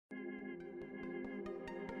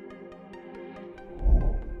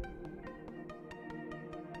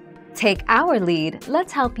Take our lead,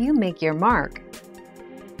 let's help you make your mark.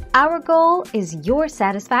 Our goal is your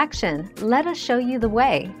satisfaction. Let us show you the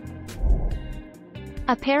way.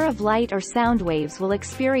 A pair of light or sound waves will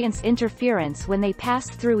experience interference when they pass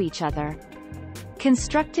through each other.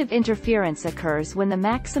 Constructive interference occurs when the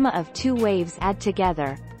maxima of two waves add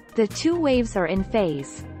together. The two waves are in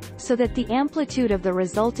phase, so that the amplitude of the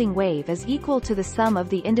resulting wave is equal to the sum of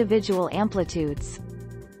the individual amplitudes.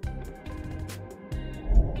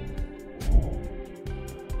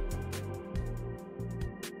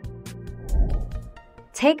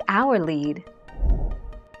 Take our lead.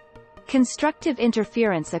 Constructive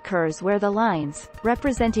interference occurs where the lines,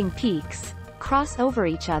 representing peaks, cross over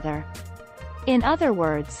each other. In other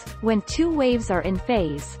words, when two waves are in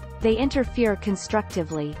phase, they interfere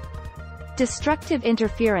constructively. Destructive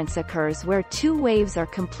interference occurs where two waves are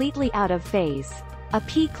completely out of phase. A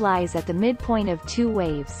peak lies at the midpoint of two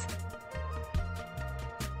waves.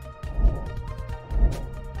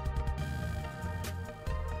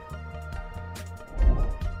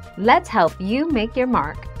 Let's help you make your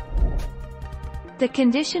mark. The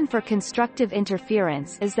condition for constructive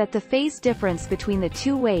interference is that the phase difference between the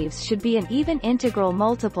two waves should be an even integral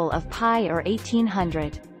multiple of pi or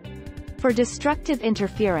 1800. For destructive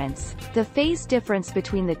interference, the phase difference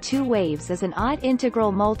between the two waves is an odd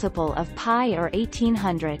integral multiple of pi or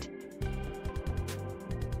 1800.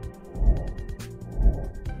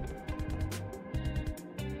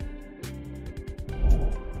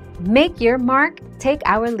 Make your mark, take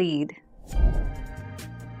our lead.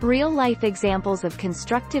 Real-life examples of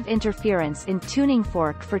constructive interference in tuning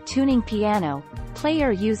fork. For tuning piano,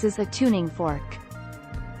 player uses a tuning fork.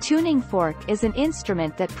 Tuning fork is an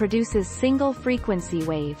instrument that produces single frequency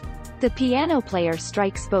wave. The piano player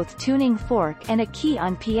strikes both tuning fork and a key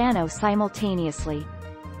on piano simultaneously.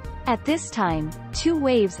 At this time, two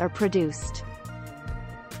waves are produced.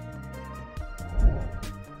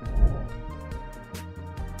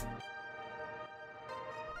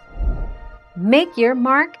 Make your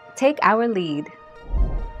mark, take our lead.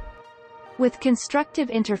 With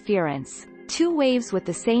constructive interference, two waves with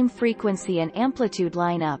the same frequency and amplitude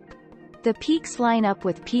line up. The peaks line up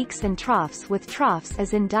with peaks and troughs with troughs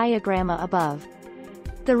as in diagram above.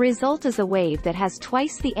 The result is a wave that has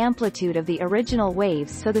twice the amplitude of the original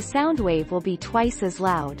waves, so the sound wave will be twice as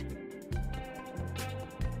loud.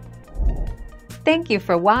 Thank you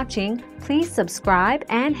for watching. Please subscribe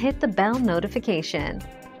and hit the bell notification.